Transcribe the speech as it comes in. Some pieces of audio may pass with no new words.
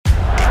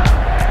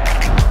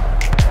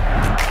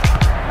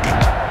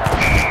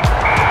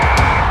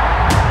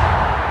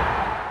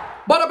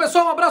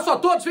abraço a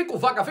todos, vem com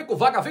vaga, vem com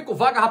vaga, vem com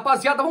vaga,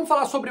 rapaziada. Vamos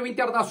falar sobre o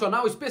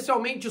Internacional,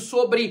 especialmente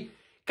sobre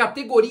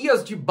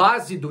categorias de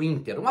base do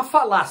Inter. Uma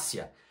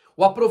falácia,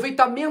 o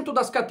aproveitamento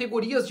das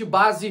categorias de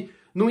base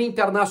no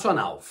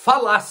Internacional.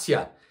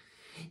 Falácia.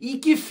 E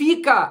que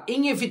fica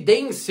em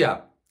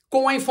evidência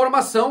com a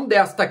informação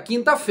desta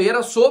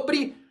quinta-feira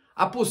sobre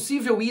a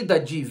possível ida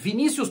de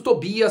Vini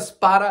Tobias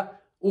para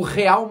o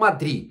Real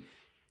Madrid.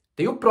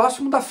 Tem o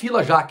próximo da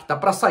fila já, que tá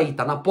para sair,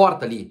 tá na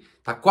porta ali,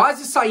 tá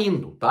quase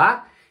saindo,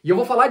 tá? E eu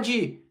vou falar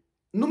de,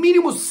 no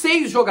mínimo,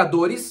 6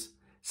 jogadores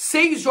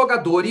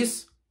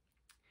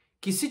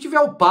que, se tiver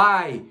o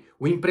pai,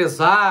 o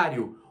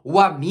empresário, o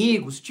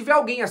amigo, se tiver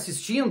alguém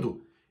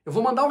assistindo, eu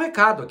vou mandar um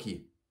recado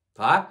aqui,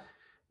 tá?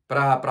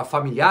 Para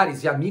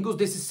familiares e amigos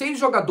desses 6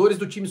 jogadores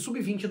do time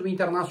sub-20 do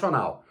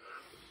Internacional.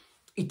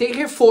 E tem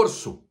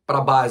reforço para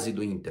a base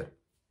do Inter,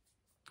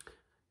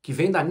 que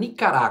vem da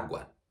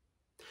Nicarágua.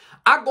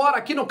 Agora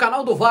aqui no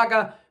canal do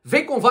Vaga,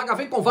 vem com vaga,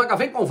 vem com vaga,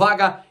 vem com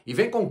vaga e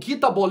vem com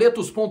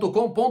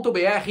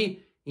quitaboletos.com.br,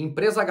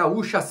 empresa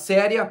gaúcha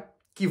séria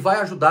que vai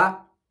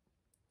ajudar,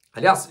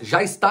 aliás,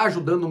 já está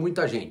ajudando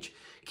muita gente.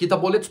 Quita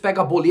Boletos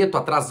pega boleto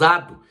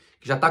atrasado,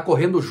 que já está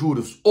correndo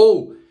juros,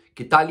 ou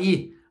que está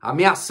ali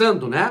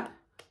ameaçando, né?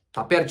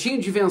 Tá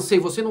pertinho de vencer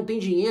e você não tem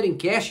dinheiro em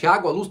cash,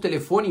 água, luz,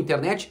 telefone,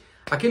 internet,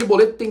 aquele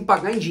boleto tem que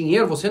pagar em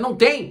dinheiro, você não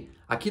tem.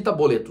 A Quita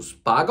Boletos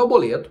paga o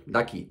boleto,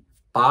 daqui,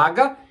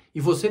 paga e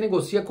você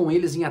negocia com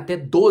eles em até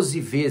 12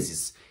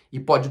 vezes e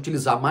pode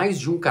utilizar mais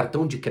de um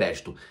cartão de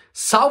crédito.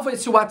 Salva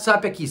esse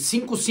WhatsApp aqui,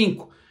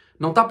 55.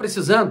 Não tá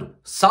precisando?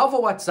 Salva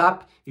o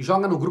WhatsApp e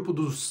joga no grupo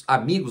dos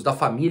amigos, da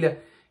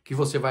família, que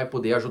você vai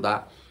poder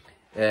ajudar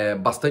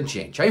bastante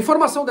gente. A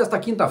informação desta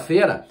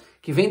quinta-feira,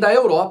 que vem da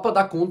Europa,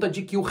 dá conta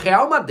de que o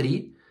Real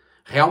Madrid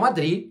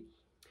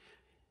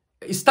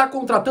está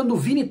contratando o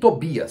Vini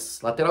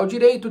Tobias, lateral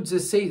direito,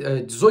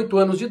 18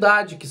 anos de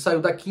idade, que saiu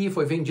daqui,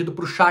 foi vendido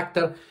para o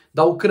Shakhtar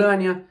da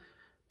Ucrânia,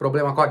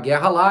 problema com a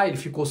guerra lá, ele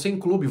ficou sem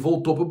clube,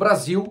 voltou para o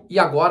Brasil e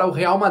agora o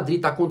Real Madrid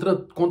está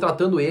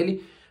contratando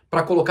ele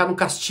para colocar no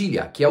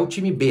Castilha, que é o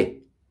time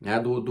B, né,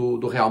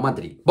 do Real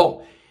Madrid.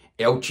 Bom,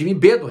 é o time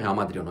B do Real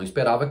Madrid, eu não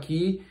esperava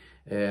que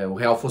o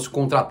Real fosse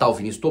contratar o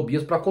Vini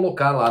Tobias para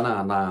colocar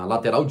lá na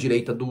lateral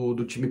direita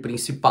do time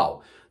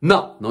principal.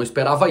 Não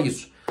esperava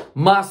isso,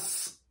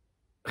 mas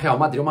Real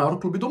Madrid é o maior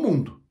clube do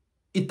mundo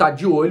e tá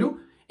de olho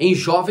em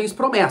jovens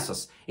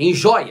promessas, em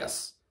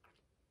joias.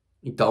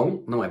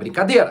 Então, não é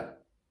brincadeira.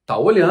 Tá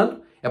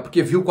olhando, é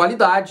porque viu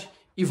qualidade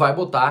e vai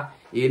botar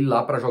ele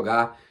lá para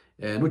jogar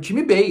no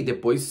time B e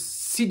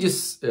depois,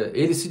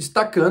 ele se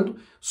destacando,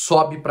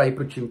 sobe para ir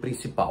para o time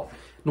principal.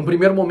 No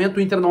primeiro momento,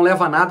 o Inter não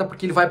leva nada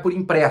porque ele vai por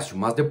empréstimo,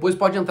 mas depois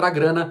pode entrar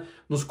grana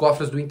nos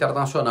cofres do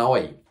Internacional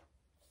aí.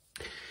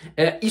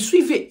 Isso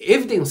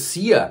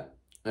evidencia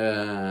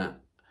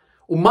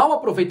o mau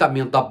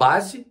aproveitamento da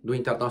base do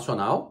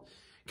Internacional,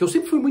 que eu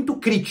sempre fui muito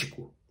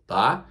crítico,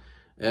 tá?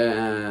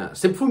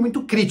 Sempre fui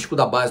muito crítico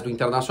da base do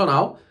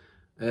Internacional.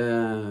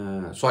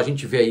 Só a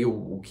gente vê aí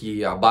o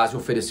que a base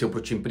ofereceu para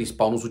o time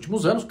principal nos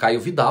últimos anos,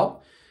 Caio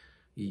Vidal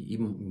e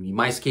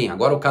mais quem?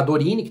 Agora o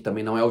Cadorini, que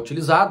também não é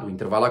utilizado, o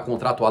Inter vai lá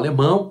contrata o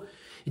alemão.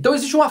 Então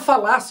existe uma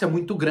falácia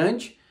muito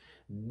grande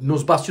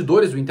nos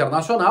bastidores do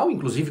Internacional,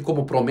 inclusive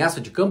como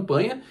promessa de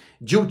campanha,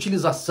 de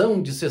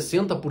utilização de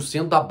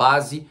 60% da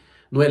base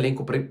no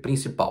elenco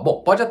principal.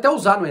 Bom, pode até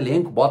usar no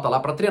elenco, bota lá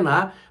para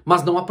treinar,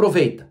 mas não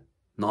aproveita.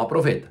 Não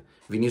aproveita.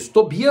 Vini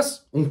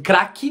Tobias, um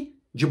craque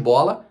de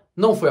bola,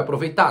 não foi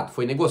aproveitado,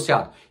 foi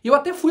negociado. E eu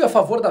até fui a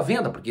favor da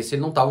venda, porque se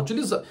ele não estão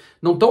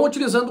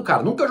utilizando o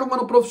cara, nunca jogou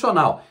no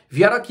profissional,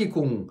 vieram aqui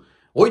com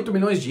 8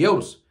 milhões de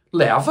euros,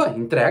 leva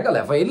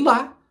ele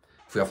lá.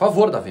 Fui a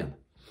favor da venda.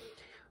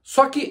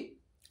 Só que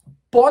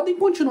podem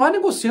continuar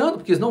negociando,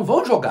 porque eles não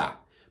vão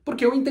jogar.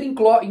 Porque o Inter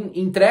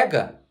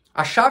entrega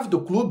a chave do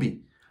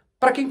clube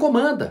para quem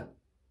comanda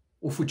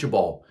o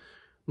futebol.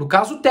 No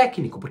caso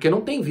técnico, porque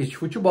não tem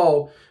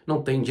vice-futebol,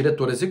 não tem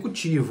diretor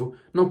executivo,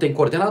 não tem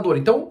coordenador.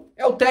 Então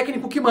é o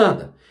técnico que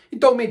manda.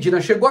 Então o Medina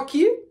chegou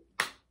aqui,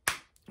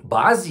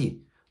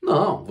 base,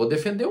 não, vou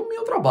defender o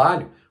meu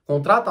trabalho.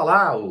 Contrata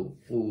lá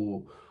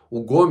o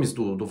Gomes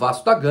do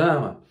Vasco da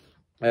Gama,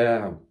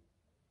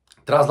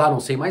 traz lá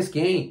não sei mais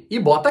quem e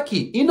bota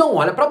aqui. E não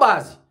olha para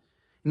base.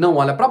 Não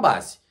olha para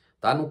base.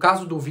 Tá? No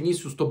caso do Vini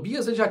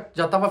Tobias, ele já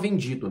estava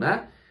vendido,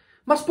 né?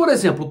 Mas, por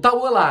exemplo, o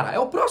Thauan Lara é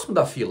o próximo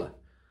da fila.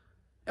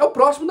 É o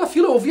próximo da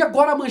fila. Eu ouvi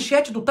agora a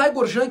manchete do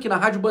Tiger Junk na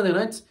Rádio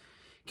Bandeirantes,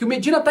 que o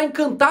Medina está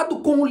encantado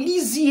com o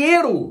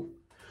Lisieiro.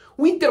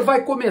 O Inter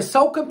vai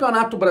começar o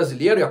Campeonato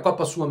Brasileiro e a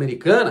Copa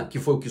Sul-Americana, que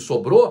foi o que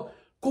sobrou,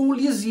 com o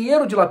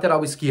Lisieiro de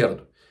lateral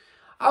esquerdo.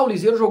 O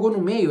Lisieiro jogou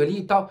no meio ali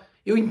e tal.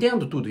 Eu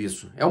entendo tudo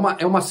isso.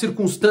 É uma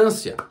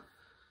circunstância.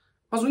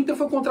 Mas o Inter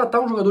foi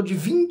contratar um jogador de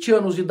 20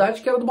 anos de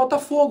idade que era do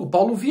Botafogo,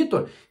 Paulo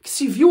Vitor, que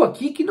se viu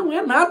aqui que não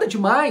é nada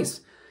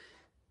demais.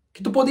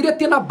 Que tu poderia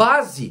ter na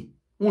base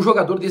um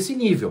jogador desse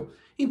nível.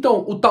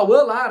 Então, o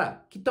Thauan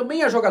Lara, que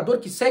também é jogador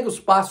que segue os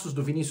passos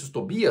do Vini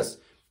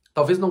Tobias,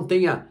 talvez não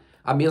tenha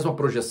a mesma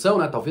projeção,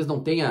 né? Talvez não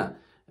tenha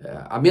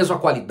a mesma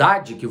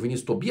qualidade que o Vini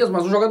Tobias,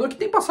 mas um jogador que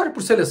tem passagem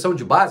por seleção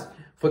de base,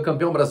 foi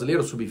campeão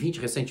brasileiro sub-20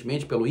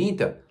 recentemente pelo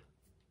Inter,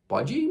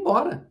 pode ir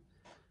embora.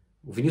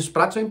 O Vinícius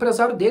Prates é o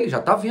empresário dele,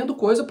 já tá vendo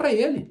coisa para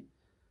ele.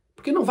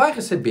 Porque não vai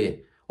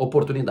receber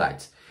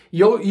oportunidades. E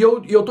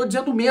eu tô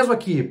dizendo o mesmo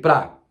aqui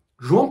para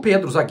João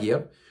Pedro,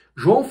 zagueiro,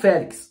 João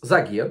Félix,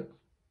 zagueiro,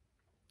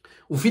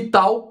 o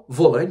Vital,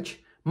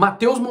 volante,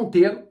 Matheus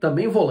Monteiro,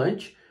 também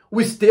volante, o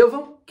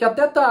Estevão, que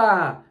até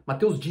tá...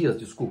 Matheus Dias,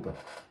 desculpa.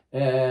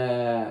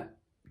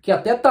 Que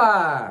até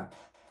tá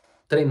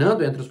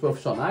treinando entre os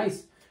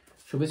profissionais.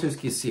 Deixa eu ver se eu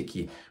esqueci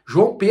aqui.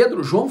 João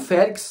Pedro, João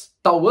Félix,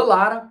 Thauan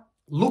Lara,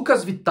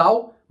 Lucas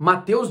Vital,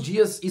 Matheus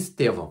Dias e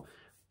Estevão.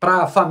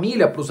 Para a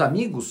família, para os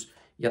amigos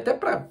e até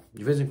para,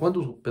 de vez em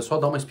quando, o pessoal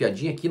dá uma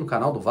espiadinha aqui no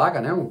canal do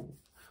Vaga, né?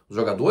 Os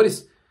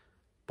jogadores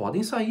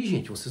podem sair,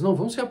 gente. Vocês não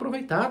vão ser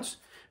aproveitados.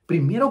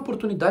 Primeira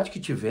oportunidade que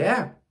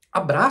tiver,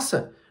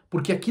 abraça.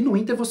 Porque aqui no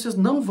Inter vocês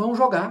não vão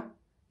jogar.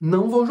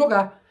 Não vão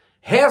jogar.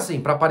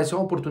 Rezem para aparecer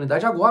uma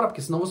oportunidade agora,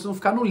 porque senão vocês vão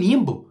ficar no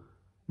limbo.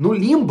 No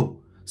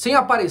limbo. Sem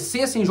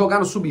aparecer, sem jogar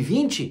no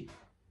sub-20.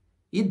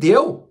 E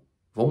deu.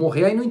 Vão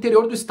morrer aí no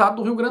interior do estado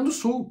do Rio Grande do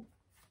Sul.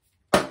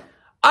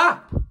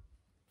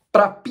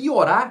 Para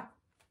piorar,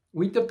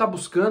 o Inter tá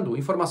buscando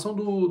informação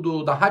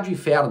da Rádio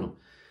Inferno,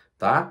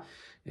 tá?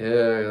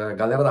 A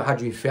galera da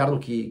Rádio Inferno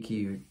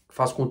que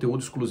faz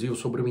conteúdo exclusivo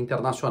sobre o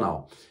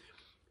Internacional.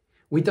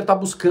 O Inter tá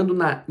buscando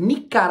na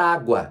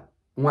Nicarágua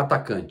um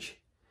atacante.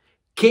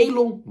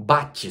 Keylon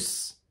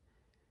Bates.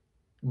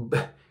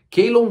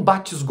 Keylon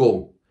Bates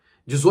Gol.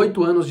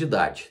 18 anos de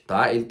idade,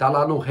 tá? Ele tá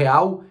lá no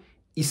Real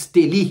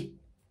Estelí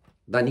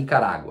da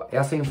Nicarágua.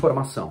 Essa é a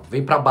informação.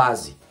 Vem pra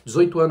base.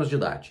 18 anos de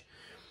idade.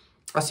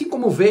 Assim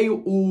como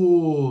veio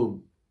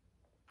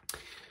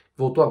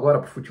voltou agora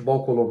pro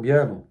futebol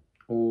colombiano,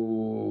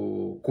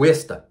 o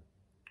Cuesta,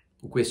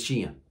 o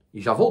Cuestinha. E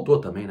já voltou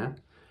também, né?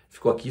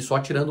 Ficou aqui só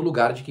tirando o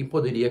lugar de quem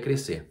poderia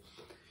crescer.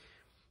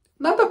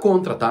 Nada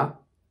contra, tá?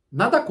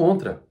 Nada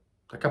contra.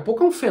 Daqui a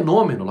pouco é um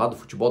fenômeno lá do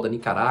futebol da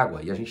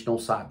Nicarágua e a gente não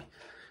sabe.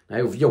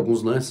 Eu vi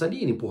alguns lances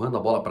ali, empurrando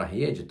a bola pra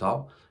rede e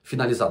tal.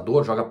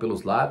 Finalizador, joga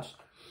pelos lados.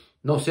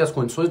 Não sei as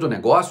condições do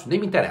negócio, nem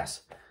me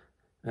interessa.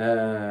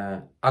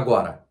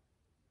 Agora,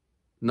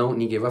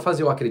 ninguém vai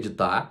fazer eu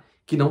acreditar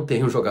que não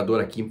tem um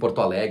jogador aqui em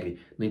Porto Alegre,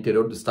 no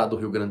interior do estado do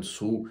Rio Grande do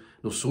Sul,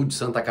 no sul de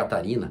Santa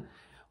Catarina,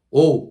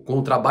 ou com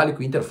o trabalho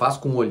que o Inter faz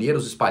com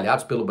olheiros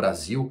espalhados pelo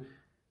Brasil.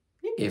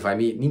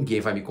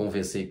 Ninguém vai me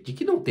convencer de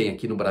que não tem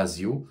aqui no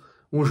Brasil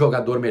um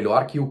jogador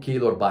melhor que o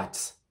Keylor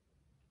Bates.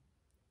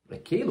 É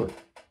Keylor?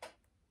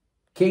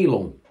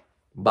 Keylon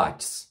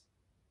Bates.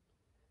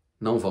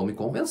 Não vão me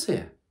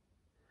convencer.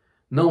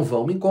 Não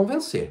vão me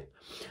convencer.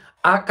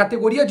 A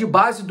categoria de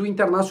base do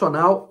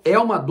Internacional é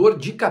uma dor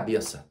de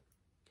cabeça.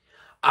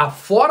 A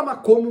forma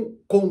como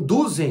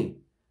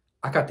conduzem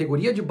a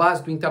categoria de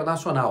base do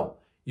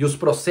Internacional e os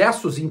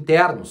processos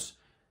internos,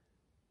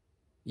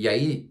 e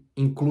aí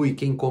inclui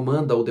quem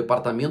comanda o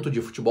departamento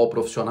de futebol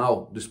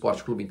profissional do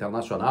Esporte Clube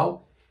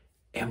Internacional,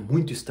 é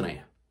muito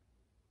estranha.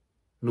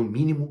 No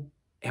mínimo,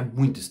 é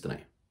muito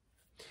estranha.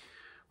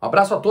 Um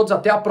abraço a todos,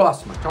 até a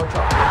próxima. Tchau,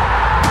 tchau.